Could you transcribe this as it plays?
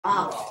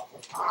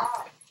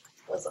Off.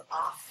 Was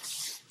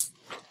off.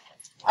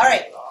 All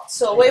right,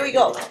 so away we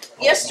go.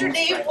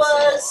 Yesterday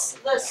was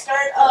the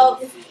start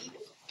of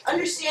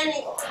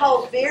understanding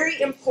how very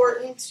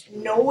important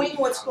knowing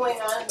what's going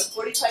on in the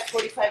 45,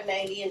 45,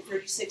 90 and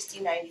 30,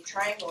 60, 90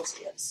 triangles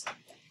is.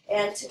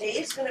 And today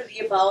is going to be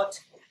about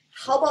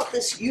how about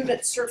this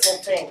unit circle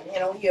thing?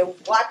 You know, you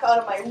walk out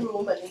of my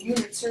room and the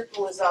unit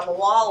circle is on the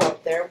wall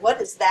up there.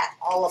 What is that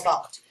all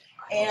about?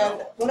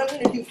 And what I'm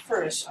going to do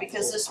first,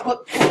 because this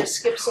book kind of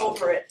skips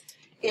over it,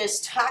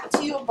 is talk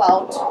to you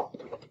about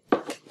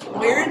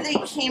where they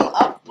came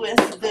up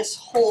with this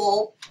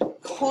whole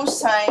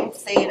cosine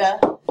theta,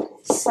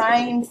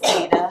 sine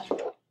theta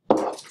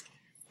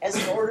as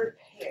an ordered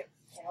pair.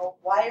 You know,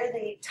 why are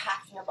they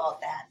talking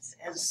about that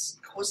as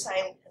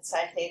cosine and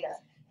sine theta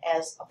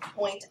as a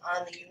point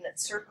on the unit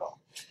circle?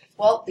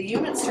 Well, the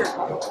unit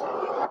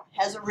circle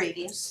has a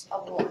radius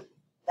of 1.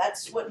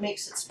 That's what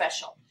makes it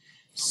special.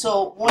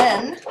 So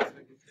when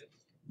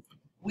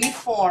we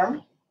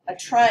form a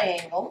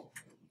triangle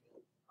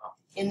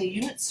in the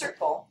unit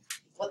circle,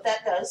 what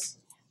that does,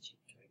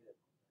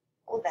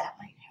 oh, that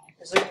might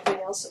help. Is there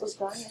anybody else that was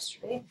gone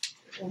yesterday?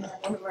 In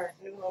one of our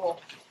new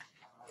little,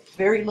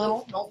 very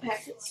little note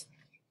packets?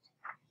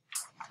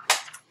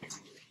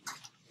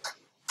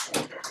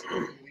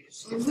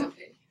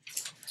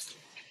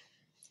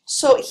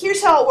 So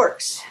here's how it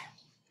works.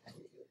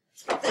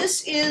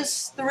 This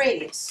is the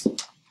radius.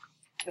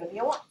 It's going to be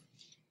a 1.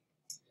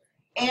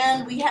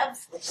 And we have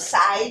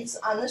sides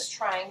on this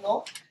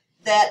triangle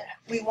that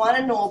we want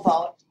to know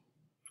about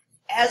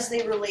as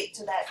they relate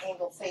to that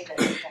angle theta.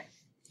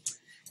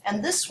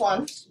 And this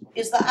one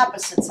is the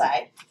opposite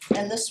side,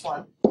 and this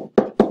one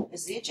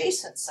is the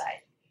adjacent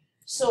side.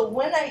 So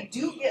when I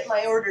do get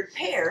my ordered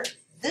pair,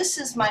 this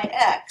is my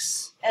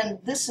x, and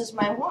this is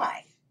my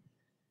y.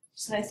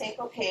 So I think,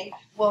 okay,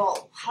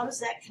 well, how does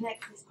that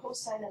connect with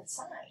cosine and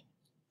sine?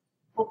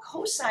 Well,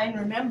 cosine,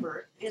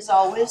 remember, is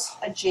always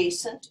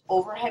adjacent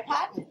over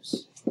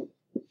hypotenuse.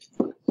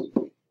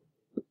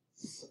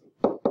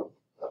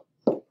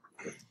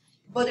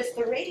 But if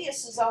the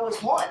radius is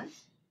always 1,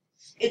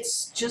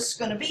 it's just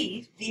going to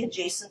be the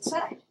adjacent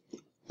side.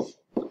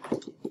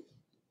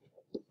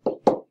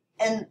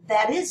 And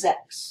that is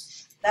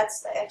x.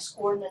 That's the x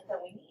coordinate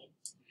that we need.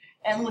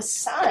 And with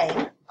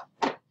sine,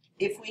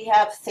 if we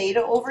have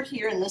theta over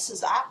here and this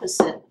is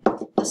opposite,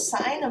 the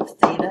sine of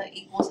theta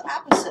equals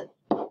opposite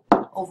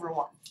over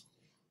 1.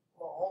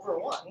 Well, over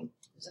 1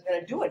 isn't going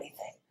to do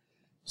anything.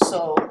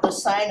 So the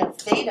sine of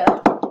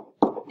theta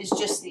is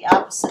just the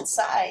opposite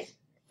side,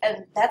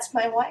 and that's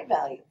my y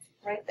value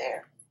right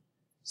there.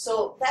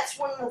 So that's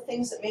one of the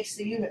things that makes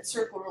the unit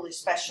circle really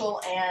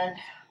special and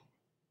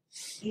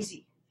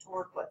easy to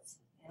work with.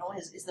 You know,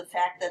 is the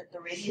fact that the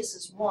radius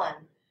is 1,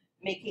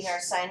 making our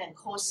sine and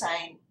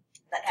cosine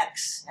the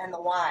x and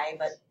the y,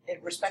 but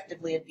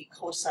respectively it'd be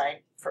cosine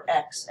for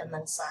x and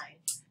then sine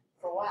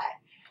for y.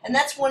 And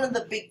that's one of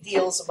the big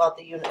deals about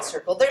the unit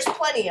circle. There's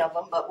plenty of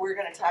them, but we're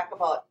going to talk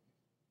about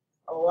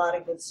a lot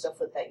of good stuff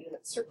with that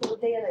unit circle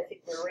today, and I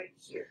think we're right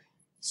here.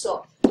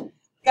 So,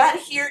 got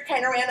here,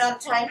 kind of ran out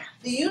of time.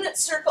 The unit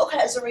circle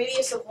has a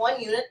radius of 1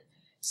 unit,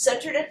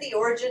 centered at the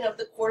origin of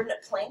the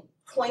coordinate plane.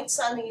 Points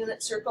on the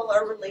unit circle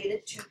are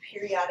related to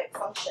periodic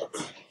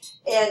functions.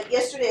 And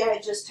yesterday I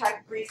just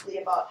talked briefly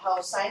about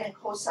how sine and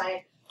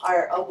cosine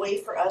are a way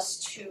for us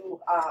to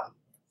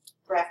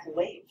graph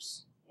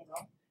waves, you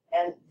know,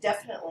 and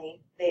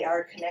definitely they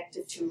are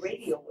connected to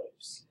radio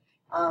waves.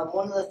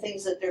 One of the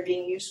things that they're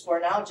being used for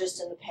now,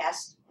 just in the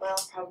past, well,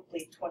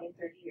 probably 20,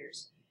 30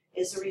 years,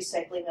 is the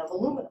recycling of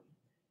aluminum.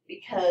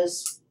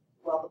 Because,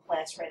 well, the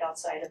plant's right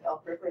outside of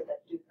Elk River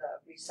that do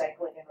the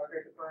recycling in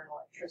order to burn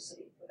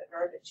electricity for the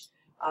garbage.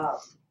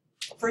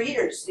 For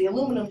years, the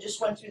aluminum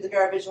just went through the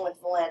garbage and went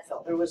to the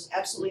landfill. There was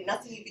absolutely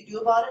nothing you could do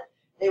about it.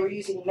 They were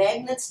using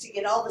magnets to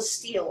get all the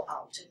steel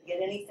out and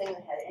get anything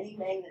that had any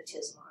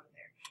magnetism on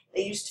there.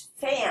 They used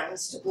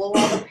fans to blow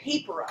all the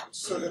paper out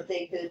so that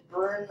they could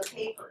burn the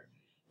paper.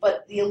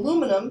 But the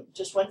aluminum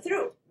just went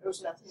through. There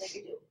was nothing they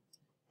could do.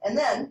 And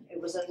then,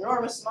 it was an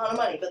enormous amount of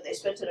money, but they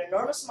spent an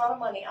enormous amount of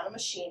money on a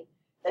machine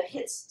that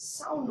hits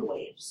sound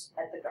waves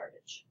at the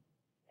garbage.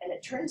 And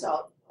it turns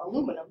out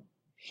aluminum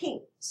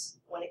pings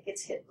when it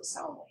gets hit with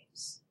sound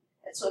waves.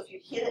 And so if you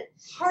hit it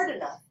hard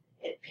enough,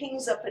 it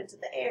pings up into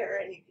the air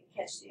and you can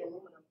catch the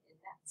aluminum in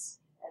nets.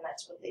 And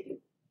that's what they do.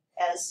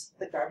 As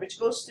the garbage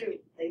goes through,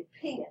 they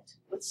ping it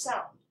with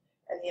sound.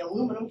 And the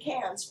aluminum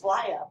cans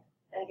fly up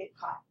and get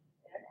caught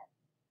in a net.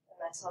 And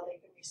that's how they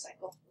can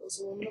recycle those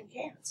aluminum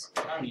cans.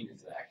 How neat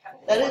is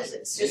that? That is,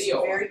 it's just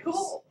very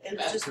cool.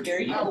 It's just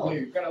very cool.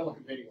 You've got to look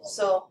at video.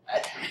 So,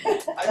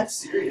 I'm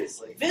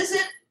serious. Like, visit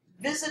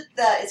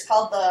it's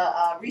called the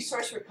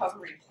Resource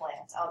Recovery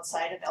Plant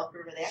outside of Elk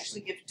River. They actually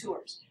give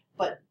tours,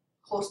 but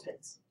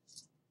clothespins.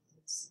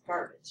 It's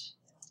garbage.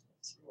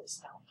 It's really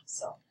smelly.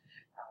 So,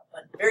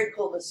 but very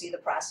cool to see the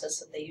process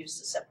that they use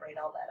to separate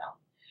all that out.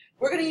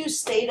 We're going to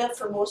use theta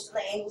for most of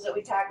the angles that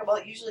we talk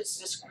about. Usually it's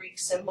just Greek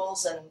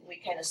symbols, and we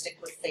kind of stick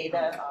with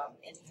theta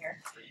in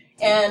here.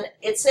 And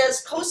it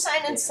says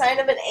cosine and sine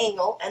of an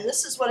angle, and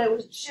this is what I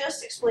was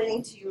just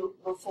explaining to you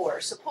before.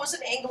 Suppose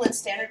an angle in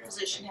standard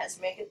position has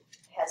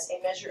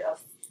a measure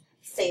of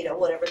theta,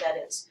 whatever that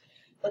is.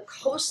 The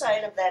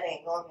cosine of that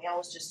angle, and we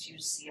always just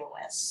use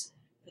COS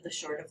for the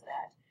short of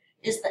that,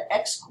 is the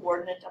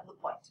x-coordinate of the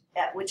point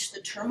at which the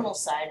terminal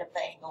side of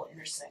the angle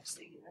intersects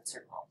the unit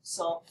circle.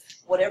 So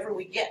whatever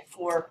we get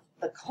for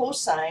the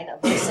cosine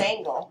of this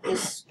angle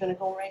is going to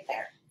go right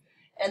there.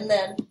 And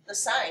then the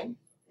sine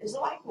is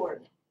the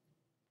y-coordinate.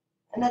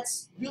 And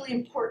that's really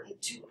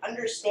important to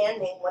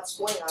understanding what's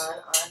going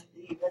on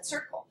the unit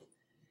circle.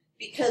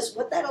 Because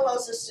what that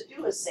allows us to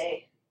do is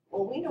say,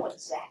 well, we know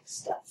exact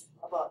stuff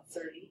about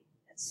 30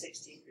 and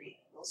 60 degree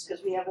angles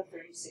because we have a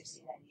 30,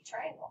 60, 90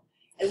 triangle.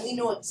 And we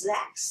know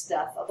exact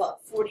stuff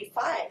about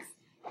 45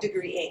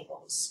 degree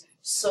angles.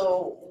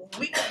 So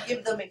we can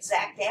give them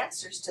exact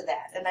answers to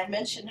that. And I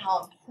mentioned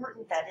how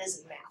important that is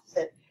in math,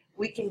 that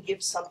we can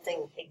give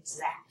something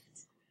exact.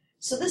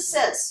 So this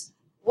says,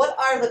 what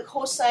are the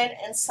cosine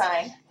and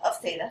sine of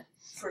theta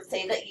for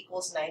theta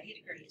equals 90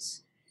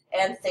 degrees,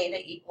 and theta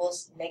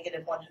equals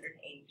negative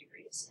 180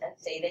 degrees, and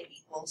theta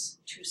equals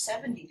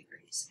 270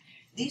 degrees?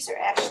 These are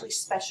actually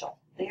special.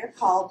 They are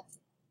called,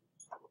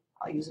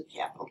 I'll use a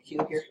capital Q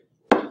here,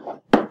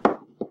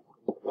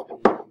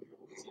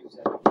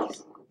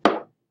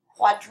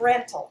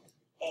 quadrantal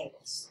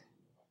angles.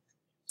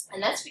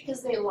 And that's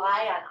because they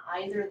lie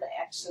on either the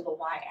x or the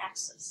y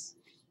axis.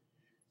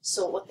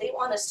 So what they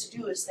want us to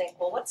do is think,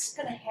 well, what's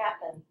going to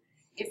happen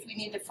if we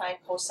need to find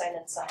cosine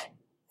and sine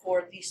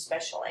for these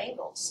special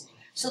angles?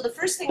 So the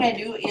first thing I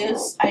do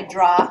is I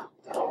draw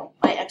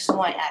my x and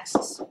y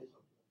axis.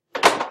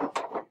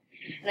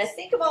 And I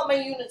think about my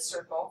unit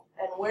circle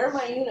and where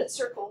my unit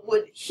circle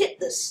would hit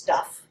this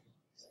stuff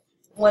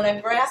when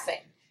I'm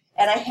graphing.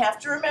 And I have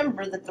to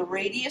remember that the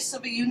radius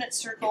of a unit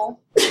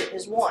circle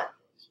is 1.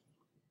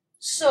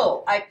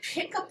 So I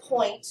pick a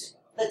point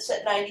that's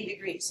at 90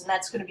 degrees, and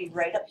that's going to be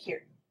right up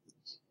here.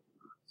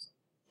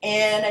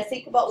 And I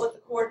think about what the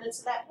coordinates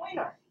of that point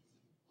are.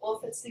 Well,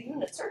 if it's the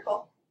unit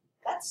circle,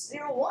 that's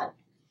 0, 1.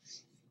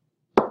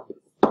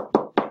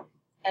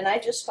 And I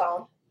just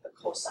found the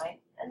cosine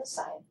and the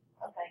sine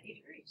of 90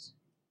 degrees.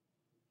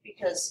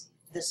 Because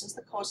this is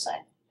the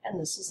cosine and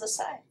this is the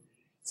sine.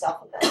 It's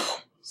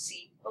alphabetical,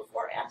 C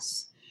before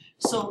S.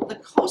 So the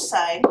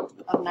cosine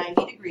of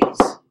 90 degrees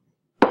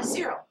is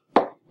 0.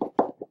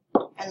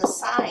 And the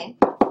sine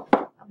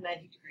of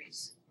 90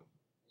 degrees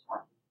is 1.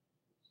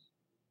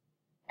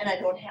 And I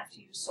don't have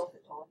to use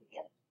SOHCAHTOA to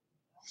get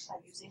it by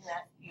using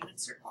that unit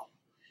circle.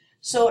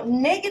 So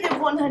negative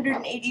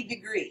 180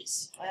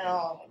 degrees,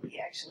 well,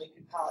 we actually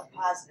could call it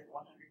positive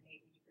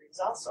 180 degrees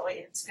also.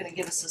 It's going to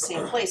give us the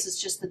same place.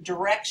 It's just the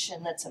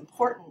direction that's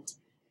important,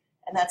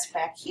 and that's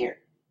back here.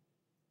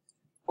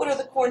 What are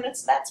the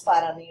coordinates of that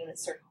spot on the unit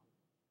circle?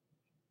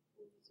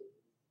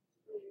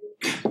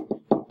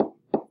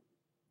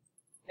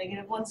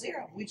 Negative 1,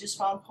 0. We just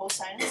found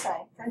cosine and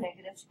sine for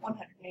negative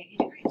 180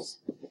 degrees.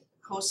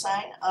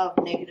 Cosine of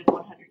negative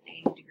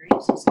 180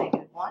 degrees is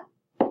negative 1,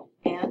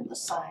 and the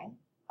sine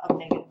of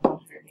negative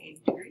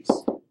 180 degrees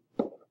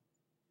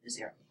is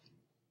 0.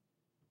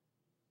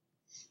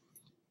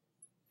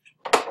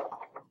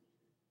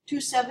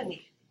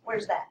 270,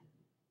 where's that?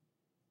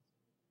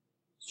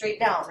 Straight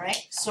down,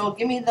 right? So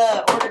give me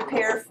the ordered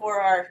pair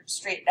for our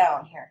straight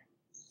down here.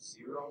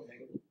 0,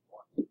 negative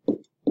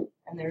 1.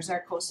 And there's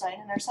our cosine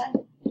and our sine.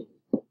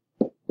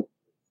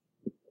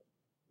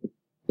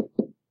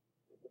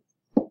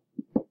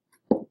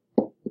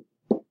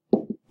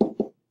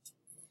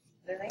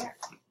 There they are.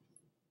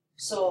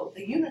 So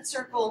the unit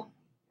circle,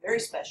 very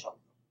special.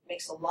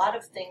 Makes a lot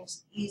of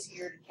things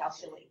easier to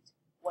calculate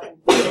when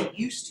we get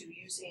used to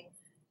using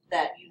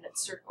that unit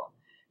circle.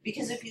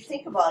 Because if you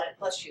think about it,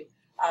 bless you,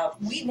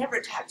 we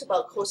never talked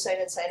about cosine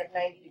and sine of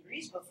 90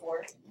 degrees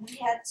before. We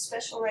had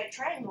special right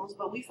triangles,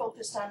 but we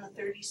focused on the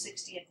 30,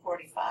 60, and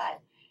 45.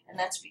 And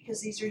that's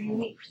because these are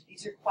unique.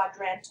 These are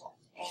quadrantal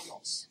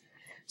angles.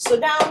 So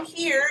down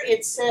here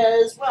it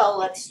says, well,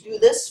 let's do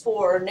this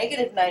for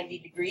negative 90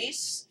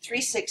 degrees,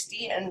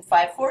 360, and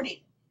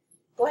 540.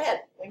 Go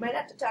ahead. We might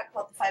have to talk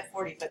about the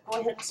 540, but go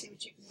ahead and see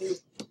what you can do.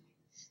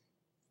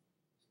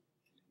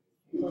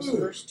 Those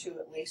first two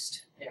at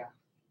least. Yeah.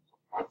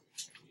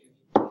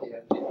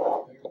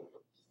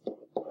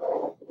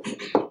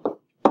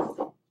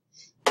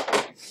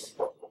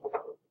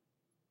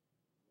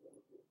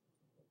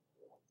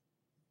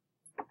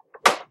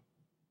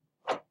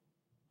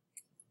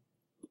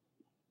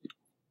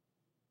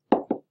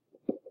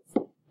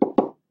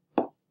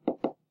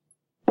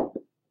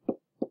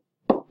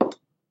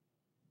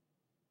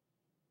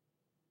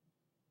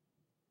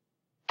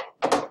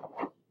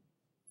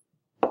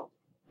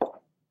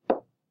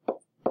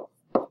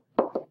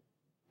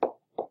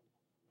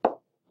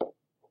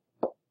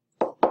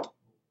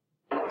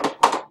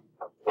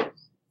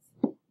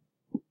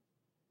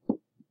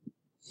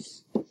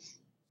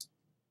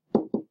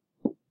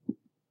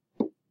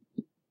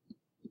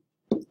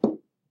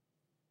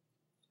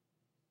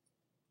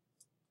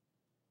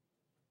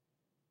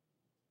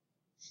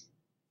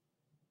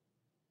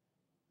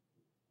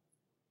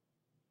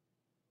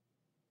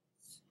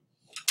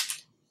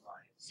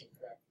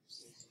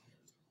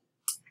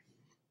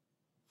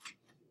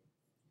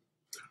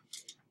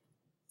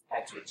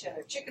 to each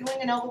other. Chicken wing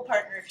and elbow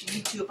partner if you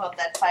need to about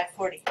that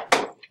 540.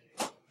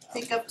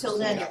 Think up till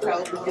then, you're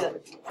probably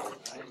good.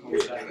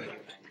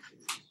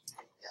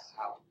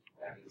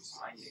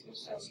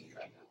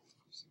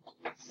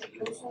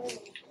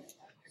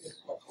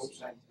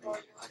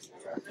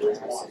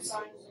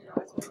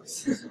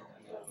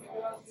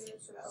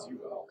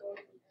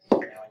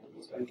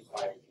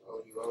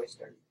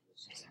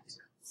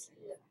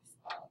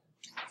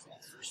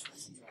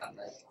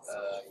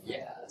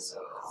 Yeah,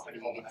 so what do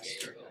you get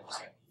here?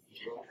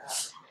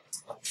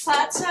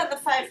 Thoughts on the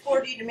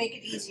 540 to make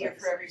it easier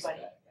for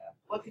everybody?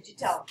 What could you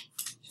tell them?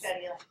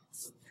 Track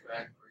 360.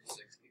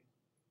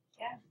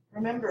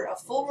 Remember, a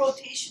full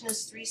rotation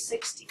is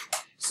 360.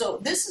 So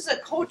this is a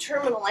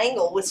coterminal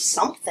angle with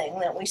something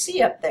that we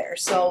see up there.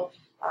 So,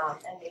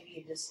 and maybe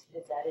you just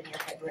did that in your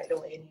head right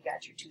away and you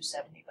got your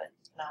 270, but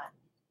not.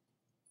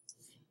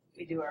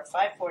 We do our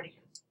 540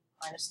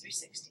 minus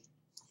 360.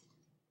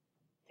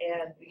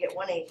 And we get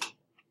 180.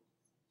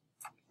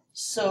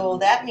 So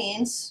that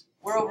means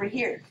we're over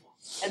here.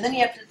 And then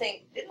you have to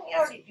think, didn't we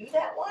already do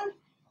that one?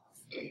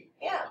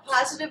 Yeah,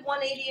 positive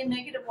 180 and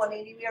negative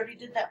 180, we already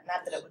did that.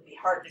 Not that it would be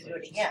hard to do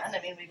it again. I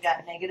mean, we've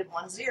got negative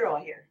 10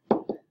 here.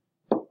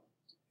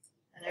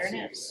 And there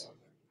it is.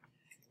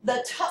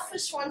 The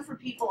toughest one for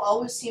people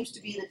always seems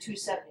to be the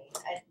 270.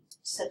 I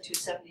said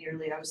 270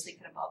 earlier, I was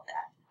thinking about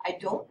that. I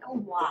don't know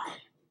why.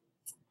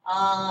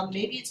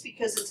 Maybe it's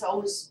because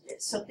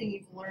it's something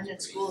you've learned in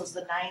school is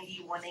the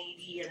 90,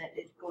 180, and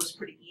it goes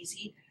pretty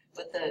easy.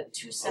 But the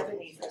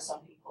 270 for some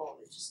people,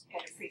 it just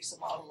kind of freaks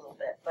them out a little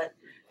bit. But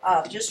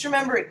just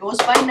remember, it goes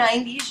by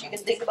 90s. You can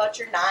think about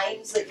your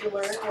 9s that you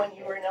learned when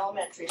you were in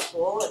elementary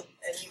school,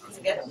 and you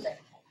can get them there.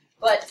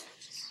 But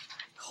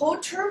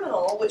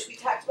coterminal, which we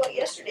talked about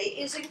yesterday,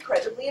 is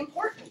incredibly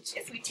important.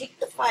 If we take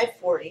the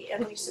 540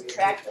 and we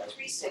subtract the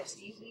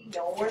 360, we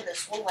know where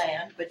this will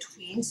land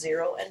between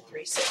 0 and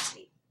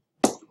 360.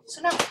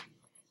 So now,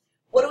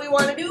 what do we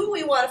want to do?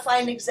 We want to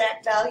find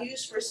exact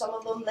values for some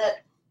of them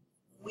that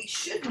we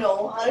should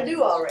know how to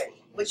do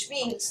already, which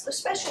means the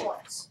special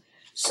ones.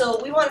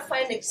 So we want to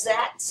find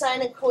exact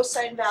sine and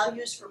cosine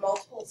values for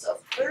multiples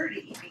of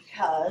 30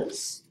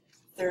 because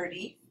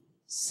 30,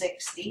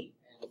 60,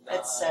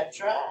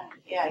 etc.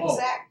 Yeah,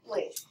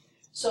 exactly.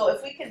 So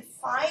if we can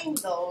find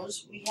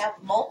those, we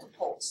have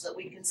multiples that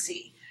we can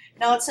see.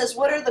 Now it says,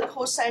 what are the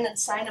cosine and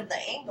sine of the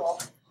angle?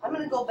 I'm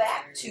going to go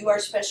back to our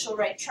special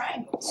right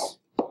triangles.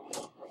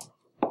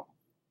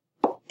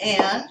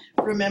 And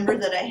remember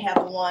that I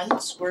have 1,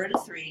 square root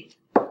of 3,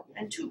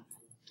 and 2.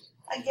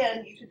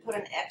 Again, you could put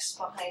an X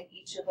behind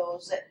each of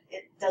those.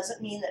 It doesn't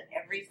mean that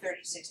every 30,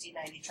 60,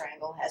 90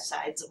 triangle has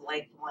sides of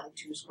length 1,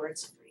 2 square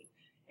roots of 3.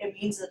 It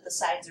means that the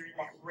sides are in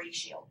that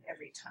ratio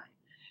every time.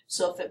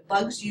 So if it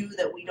bugs you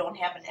that we don't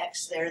have an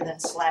X there, then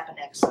slap an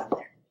X on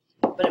there.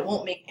 But it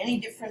won't make any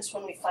difference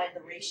when we find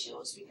the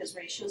ratios because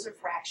ratios are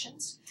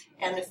fractions.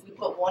 And if we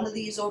put one of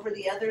these over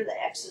the other,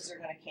 the X's are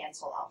going to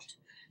cancel out.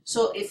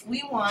 So if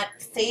we want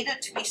theta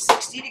to be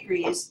 60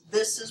 degrees,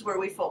 this is where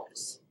we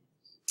focus.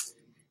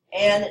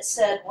 And it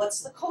said,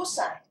 what's the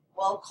cosine?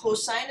 Well,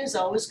 cosine is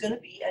always going to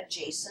be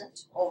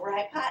adjacent over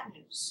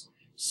hypotenuse.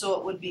 So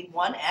it would be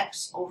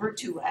 1x over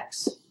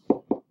 2x,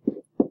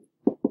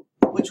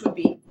 which would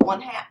be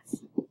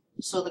 1/2.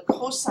 So the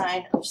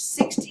cosine of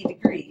 60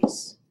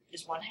 degrees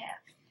is 1/2.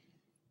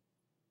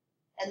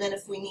 And then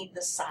if we need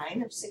the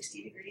sine of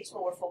 60 degrees,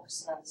 well, we're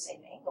focusing on the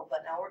same angle,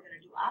 but now we're going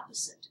to do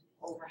opposite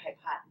over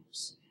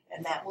hypotenuse.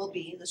 And that will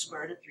be the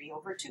square root of 3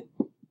 over 2.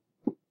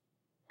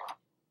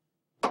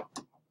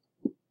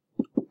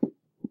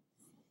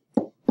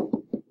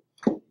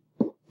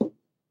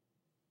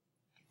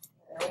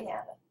 There we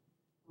have it.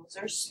 Those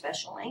are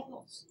special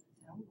angles.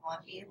 We want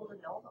to be able to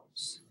know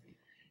those.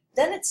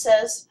 Then it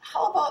says,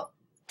 how about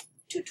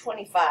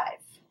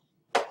 225?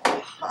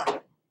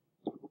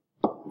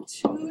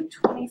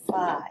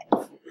 225.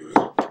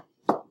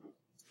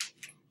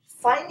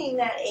 Finding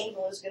that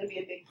angle is going to be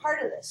a big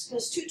part of this,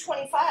 because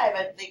 225,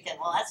 I'm thinking,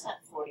 well, that's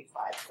not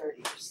 45,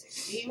 30, or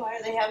 60. Why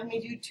are they having me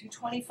do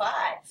 225?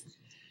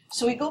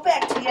 So we go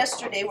back to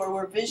yesterday where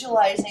we're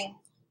visualizing,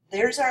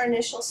 there's our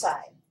initial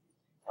side,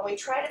 and we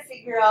try to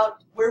figure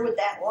out where would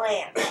that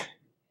land.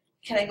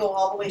 Can I go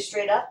all the way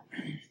straight up?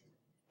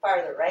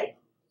 Farther, right?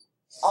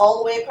 All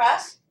the way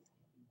across?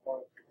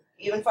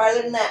 Even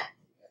farther than that.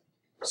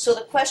 So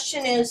the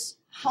question is,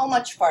 how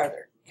much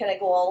farther? Can I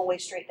go all the way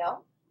straight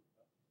down?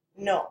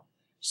 No.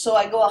 So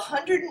I go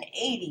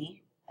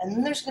 180, and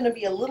then there's going to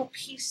be a little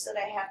piece that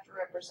I have to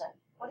represent.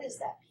 What is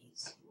that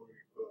piece?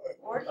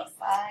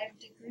 45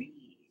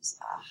 degrees.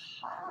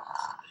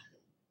 Aha.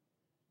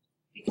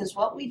 Because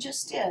what we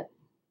just did,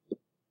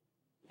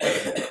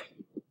 that's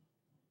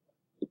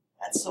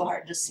so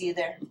hard to see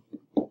there,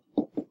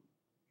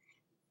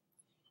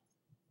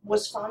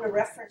 was found a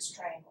reference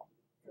triangle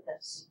for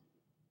this.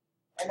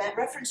 And that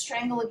reference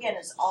triangle, again,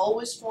 is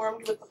always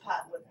formed with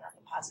not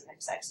the positive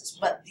x-axis,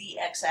 but the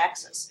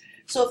x-axis.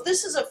 So if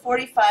this is a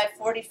 45,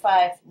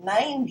 45,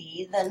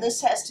 90, then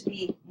this has to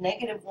be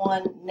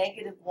 -1,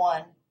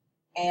 -1,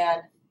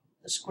 and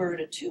the square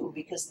root of 2,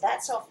 because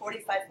that's how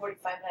 45,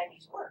 45,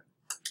 90s work.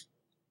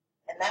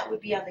 And that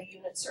would be on the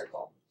unit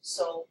circle.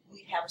 So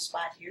we'd have a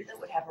spot here that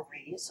would have a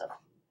radius of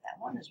that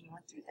one as we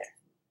went through there.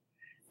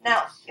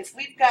 Now, if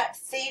we've got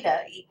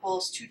theta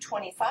equals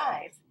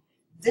 225,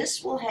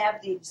 this will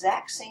have the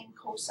exact same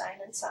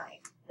cosine and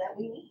sine that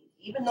we need.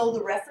 Even though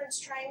the reference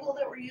triangle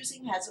that we're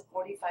using has a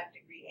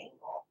 45-degree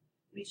angle,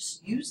 we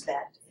just use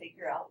that to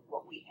figure out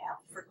what we have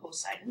for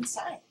cosine and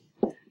sine.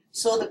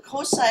 So the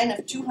cosine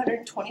of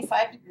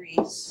 225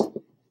 degrees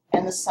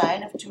and the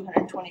sine of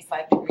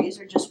 225 degrees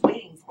are just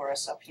waiting for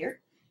us up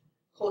here.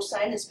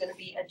 Cosine is going to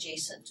be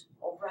adjacent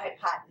over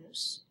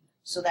hypotenuse.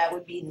 So that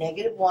would be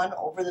 -1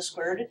 over the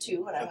square root of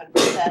 2. And I'm going to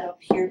put that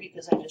up here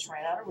because I just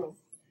ran out of room.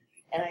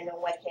 And I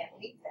know I can't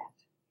leave that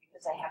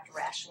because I have to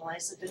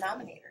rationalize the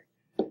denominator.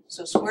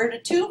 So square root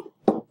of 2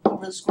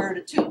 over the square root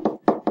of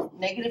 2,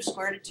 negative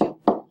square root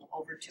of 2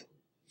 over 2.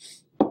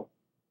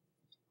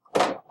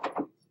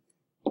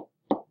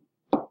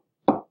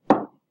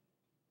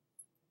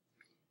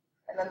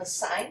 And then the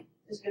sine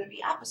is going to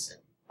be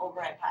opposite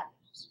over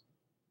hypotenuse.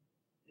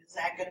 Is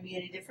that going to be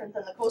any different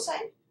than the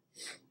cosine?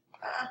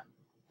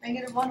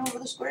 -1 over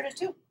the square root of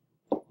 2.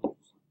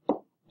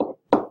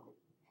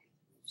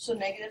 So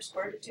negative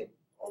square root of 2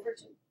 over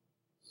 2.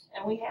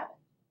 And we have it.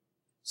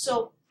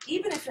 So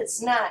even if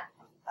it's not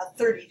a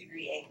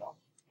 30-degree angle,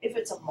 if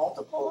it's a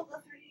multiple of the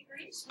 30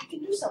 degrees, we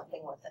can do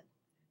something with it.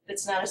 If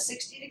it's not a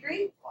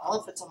 60-degree, well,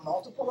 if it's a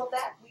multiple of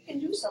that, we can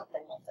do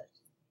something with it.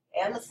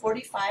 And the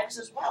 45s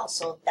as well,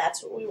 so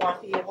that's what we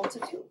want to be able to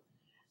do.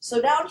 So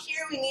down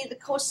here we need the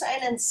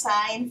cosine and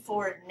sine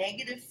for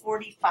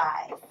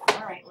 -45.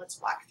 All right, let's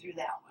walk through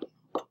that one.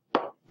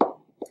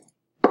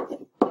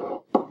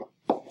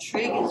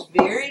 Trig is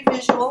very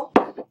visual.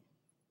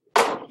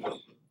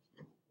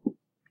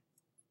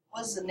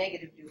 What does the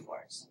negative do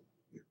for us?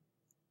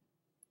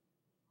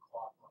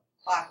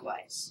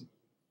 Clockwise.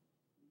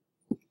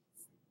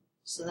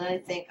 So then I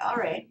think, all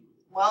right,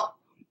 well,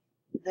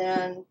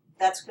 then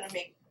that's going to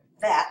make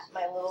that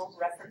my little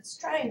reference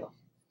triangle.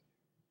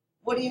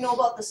 What do you know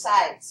about the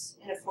sides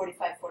in a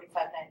 45,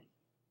 45, 90?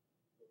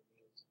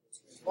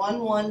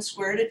 1, 1,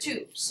 square root of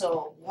 2.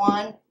 So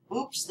 1,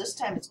 oops, this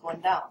time it's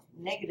going down,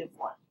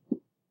 -1,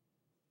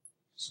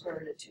 square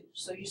root of 2.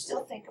 So you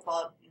still think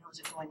about, is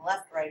it going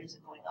left, right, is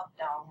it going up,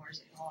 down, where is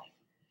it going?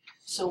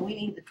 So we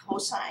need the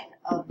cosine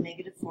of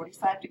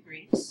 -45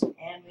 degrees,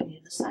 and we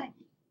need the sine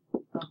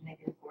of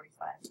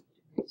 -45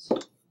 degrees.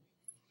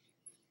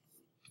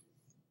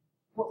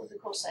 What would the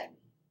cosine be?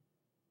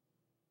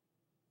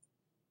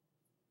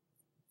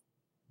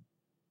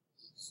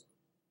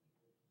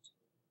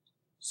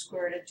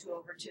 Square root of 2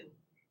 over 2.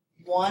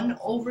 1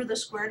 over the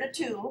square root of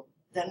 2,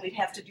 then we'd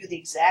have to do the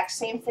exact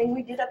same thing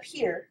we did up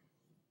here.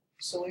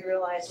 So we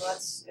realize, well,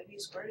 that's going to be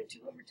square root of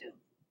 2 over 2.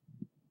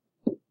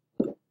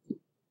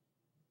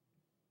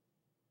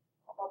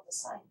 How about the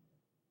sine?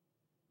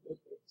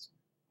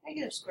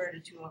 Negative square root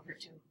of 2 over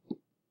 2.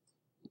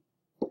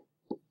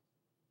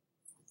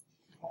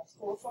 That's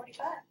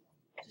 445.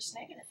 Just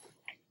negative.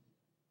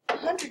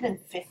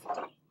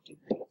 150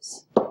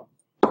 degrees.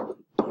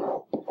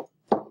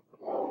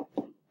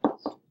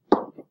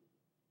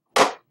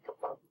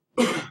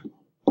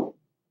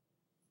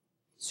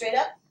 Straight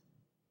up?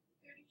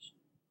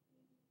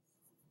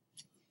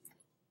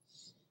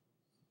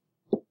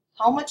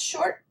 How much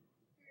short?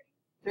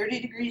 30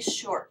 degrees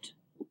short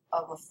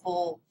of a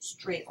full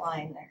straight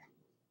line there.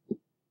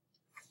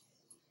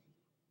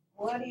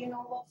 What do you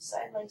know about the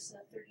side lengths in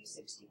a 30,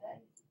 60,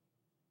 90?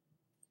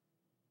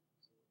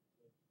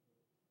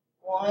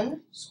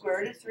 1, square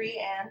root of 3,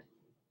 and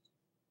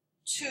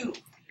 2.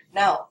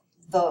 Now,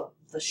 the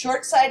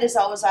short side is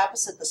always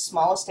opposite the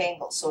smallest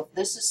angle. So if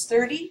this is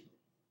 30,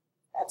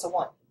 that's a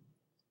 1.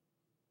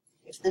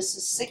 If this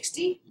is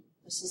 60,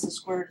 this is the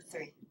square root of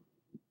 3.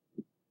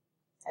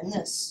 And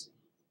this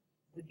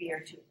would be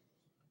our 2.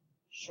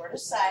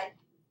 Shortest side,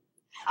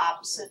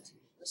 opposite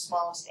the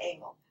smallest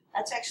angle.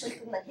 That's actually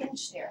from the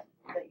hinge theorem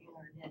that you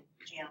learned in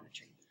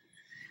geometry.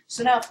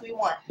 So now if we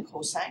want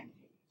cosine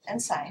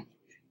and sine,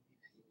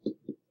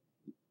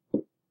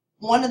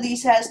 one of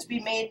these has to be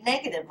made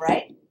negative,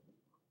 right?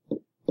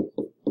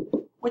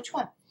 Which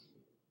one?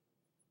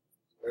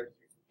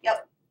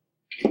 Yep.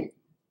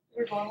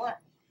 We're going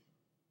left.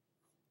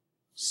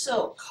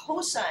 So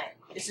cosine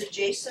is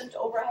adjacent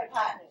over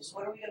hypotenuse.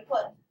 What are we going to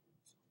put?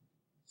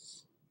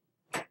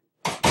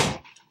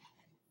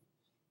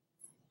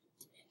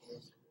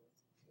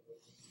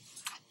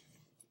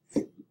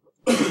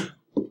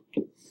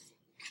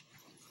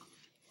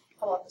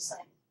 How about the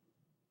sine?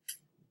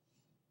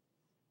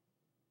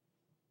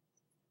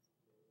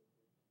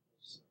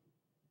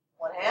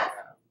 One-half?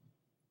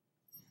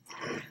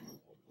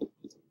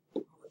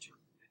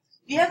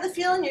 Do you have the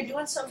feeling you're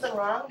doing something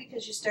wrong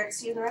because you start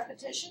seeing the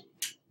repetition?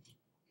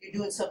 You're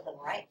doing something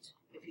right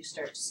if you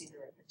start to see the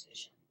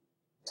repetition.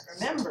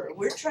 Remember,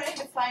 we're trying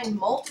to find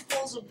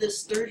multiples of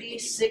this 30,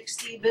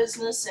 60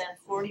 business and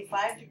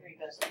 45-degree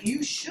business.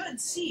 You should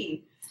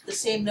see the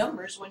same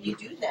numbers when you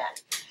do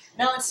that.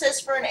 Now it says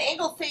for an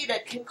angle theta,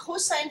 can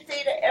cosine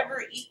theta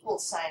ever equal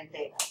sine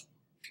theta?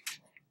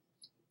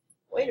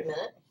 Wait a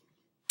minute.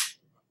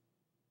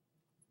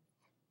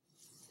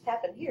 It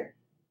happened here.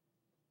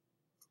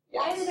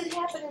 Why did it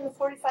happen in the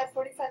 45,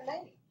 45,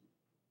 90?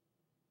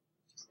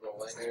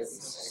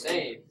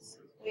 Same.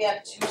 We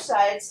have two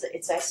sides,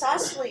 it's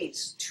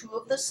isosceles. Two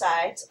of the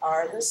sides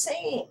are the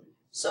same.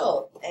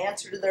 So the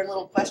answer to their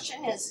little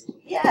question is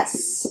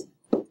yes,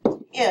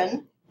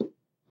 in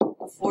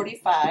a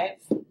 45,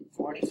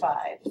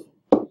 45,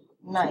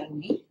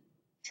 90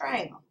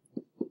 triangle.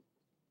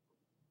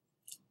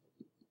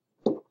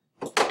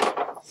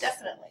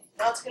 Definitely.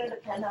 Now it's going to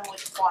depend on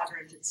which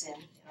quadrant it's in,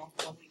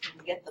 when we can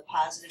get the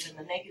positive and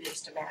the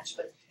negatives to match,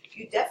 but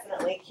you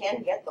definitely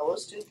can get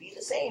those to be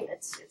the same.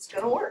 It's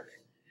going to work.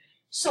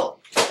 So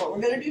what we're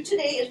going to do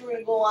today is we're going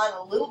to go on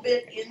a little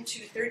bit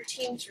into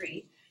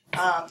 13.3.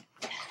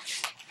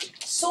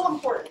 So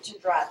important to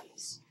draw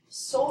these.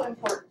 So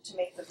important to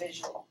make the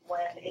visual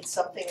when it's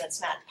something that's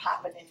not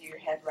popping into your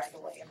head right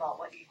away about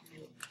what you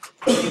can do.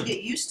 If you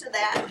get used to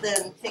that,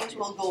 then things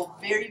will go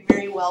very,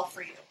 very well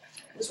for you.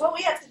 Because what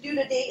we have to do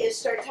today is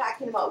start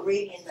talking about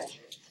radian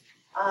measures.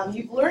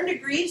 You've learned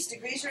degrees.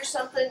 Degrees are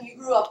something you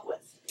grew up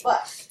with.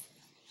 But,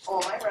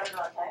 oh, am I running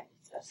out of time?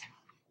 Yes.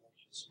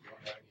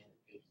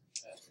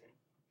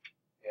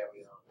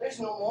 There's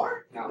no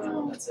more?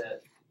 No, that's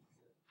it.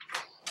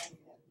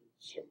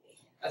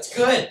 That's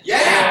good.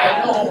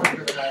 Yeah!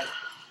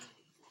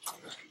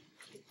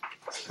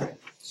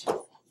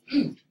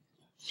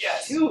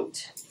 Yes.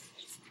 Shoot.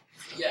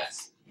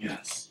 Yes.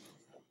 Yes.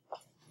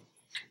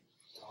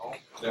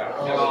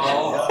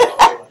 No.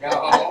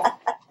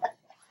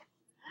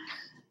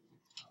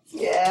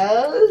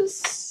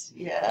 Yes.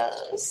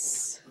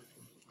 Yes.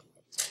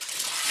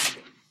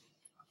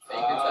 Take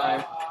your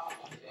time.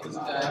 Take your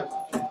time.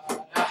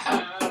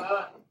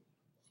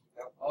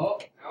 Oh.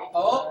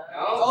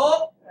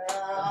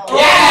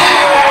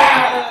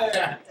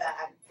 Yeah!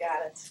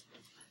 Got it.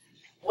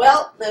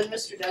 Well, then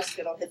Mr.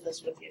 Duskin will hit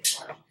this with you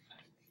tomorrow.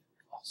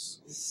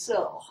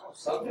 So,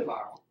 So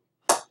tomorrow.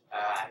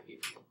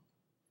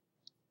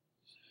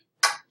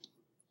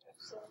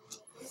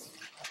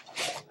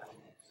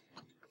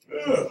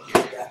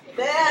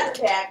 that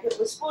packet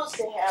was supposed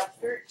to have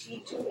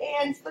 13, 2,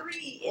 and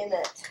 3 in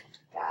it.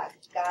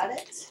 Got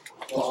it?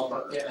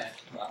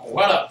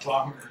 What a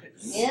bummer.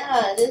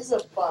 Yeah, it is a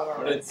What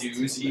bummer. a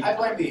doozy. I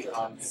blame the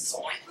economy.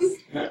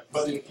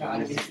 But The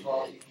economy,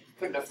 well, you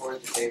couldn't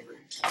afford the paper.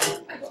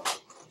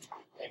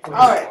 All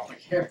right.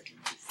 Here.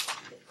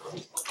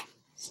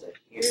 So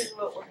here's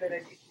what we're gonna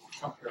do.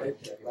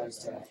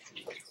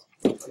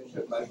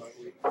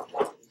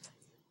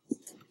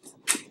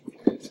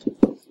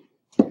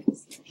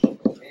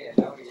 Yeah,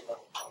 now we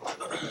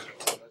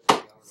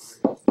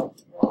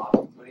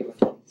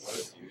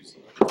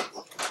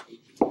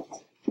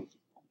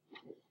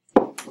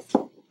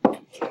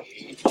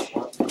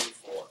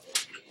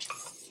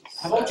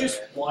How about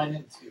just 1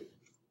 and 2?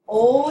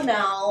 Oh,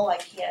 no, I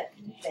can't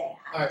do that.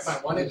 Alright,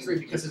 fine. 1 and 3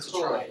 because it's a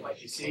triangle.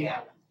 You see?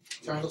 Yeah.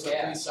 Triangles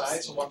have 3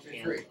 sides, so 1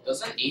 through 3.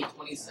 Doesn't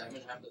 827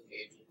 have the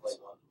page with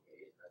like 1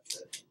 page?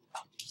 That's it.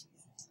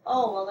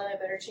 Oh, well then I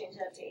better change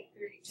that to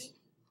 832.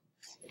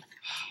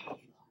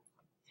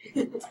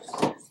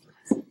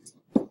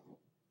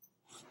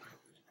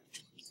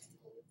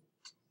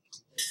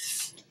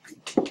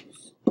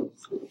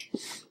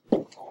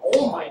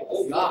 Oh my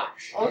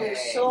gosh. Oh, they're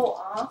so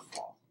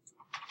awful.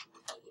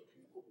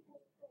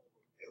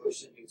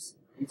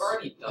 We've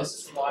already done This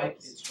is why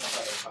it's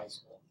from high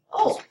school.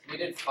 Oh, We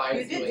did 5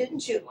 you through did, like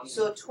didn't you? 20.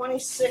 So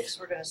 26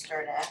 we're gonna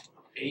start at.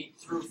 8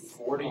 through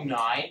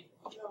 49.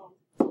 No.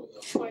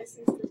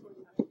 26 to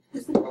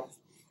 49.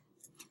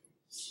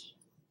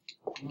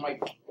 Oh my.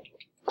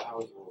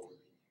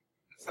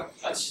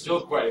 That's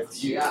still quite a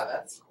few. Yeah,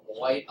 that's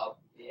quite a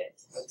bit.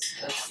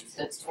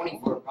 That's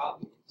 24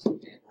 problems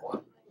in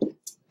one.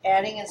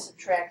 Adding and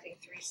subtracting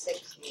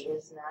 360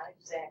 is not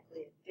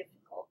exactly a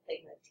difficult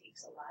thing that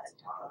takes a lot of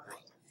time.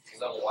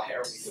 So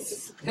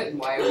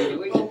why are we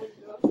doing it?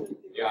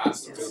 Yeah,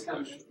 that's the real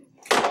question.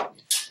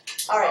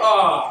 All right,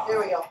 Ah! there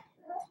we go.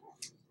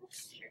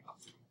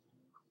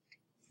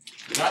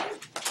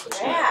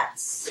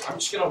 Rats. I'm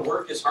just gonna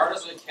work as hard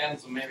as I can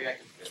so maybe I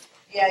can fit.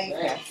 Yeah, you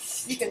can.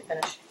 You can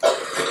finish.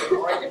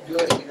 Or I can do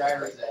it if the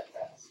driver is that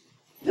fast.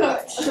 You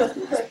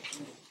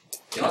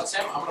know what,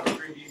 Sam? I'm gonna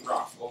preview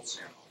rock both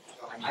Sam.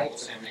 I mean, both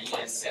Sam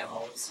and Sam.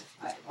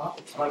 I'm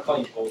gonna call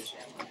you both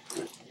Sam.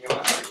 You know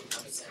what?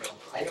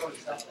 I know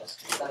it's not this.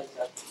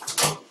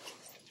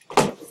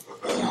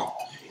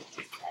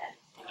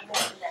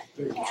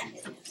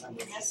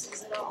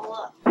 Messes it all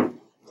up.